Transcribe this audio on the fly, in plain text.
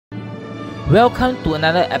Welcome to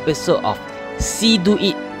another episode of See Do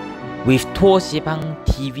It with Tuo Xipang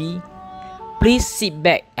TV. Please sit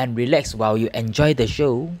back and relax while you enjoy the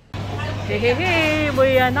show. Hey,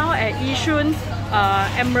 we are now at Yishun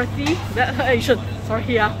MRT.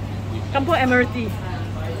 Kampung Admiralty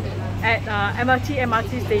at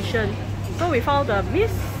MRT station. So we found the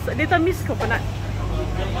Little Miss Coconut.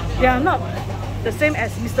 They are not the same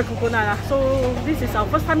as Mr. Coconut. So this is our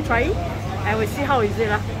first time trying, and we see how is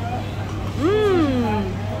it.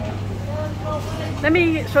 Let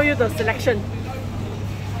me show you the selection.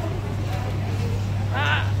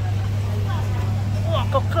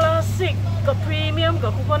 Got classic, got premium,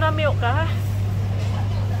 got coconut milk,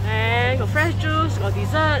 and got fresh juice, got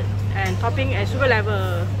dessert, and topping and sugar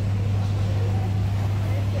level.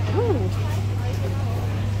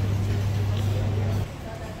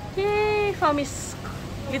 Yay! Found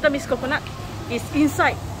Little Miss Coconut. Is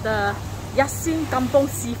inside the Yasin Kampung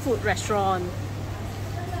Seafood Restaurant.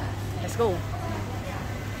 Let's go.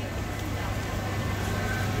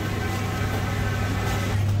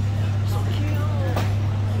 So cute.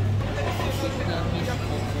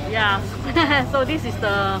 Yeah. So this is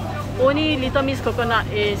the only Little Miss Coconut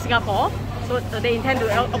in Singapore. So they intend to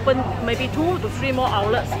open maybe 2 to 3 more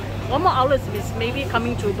outlets. One more outlet is maybe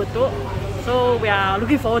coming to Bedok. So we are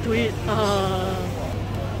looking forward to it.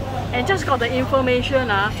 And just got the information,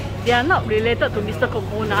 they are not related to Mr.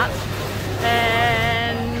 Coconut.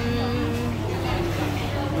 And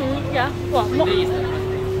yeah,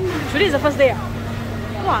 today is the first day.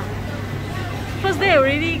 First day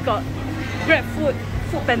already got Grab Food,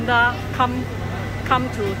 Food Panda come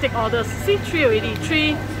to take orders. See, 3 already,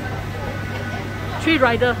 3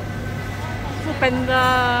 rider. Food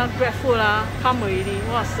Panda, Grab Food come already.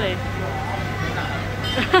 Wahseh.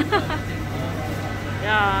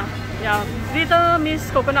 Yeah. Little Miss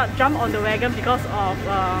Coconut jumped on the wagon because of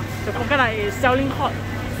the coconut is selling hot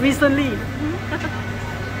recently.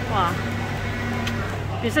 Wow.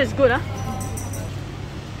 This is good,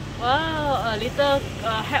 Wow, a little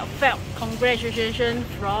heartfelt congratulations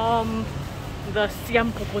from the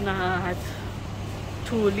Siam Coconut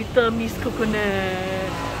to Little Miss Coconut.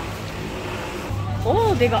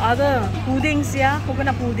 Oh, they got other puddings,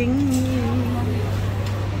 coconut pudding.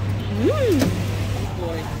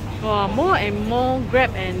 More and more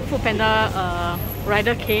Grab and Food Panda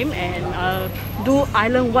rider came and do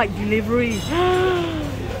island-wide delivery.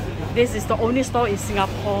 This is the only store in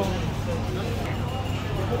Singapore.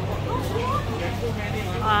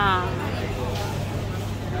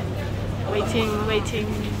 Waiting.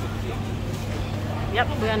 Yep,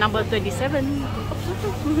 we are number 27.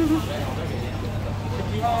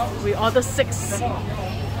 We ordered 6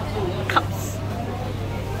 cups.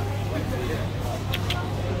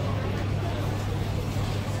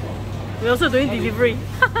 We're also doing delivery.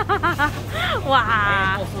 Wow.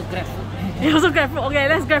 And also Grab Food. You also Grab Food. Okay,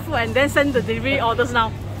 let's Grab Food and then send the delivery orders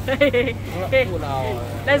now. Okay,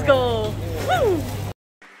 let's go. Woo.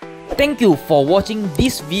 Thank you for watching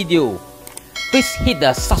this video. Please hit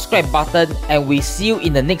the subscribe button and we see you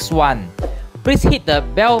in the next one. Please hit the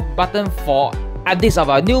bell button for updates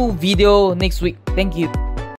of our new video next week. Thank you.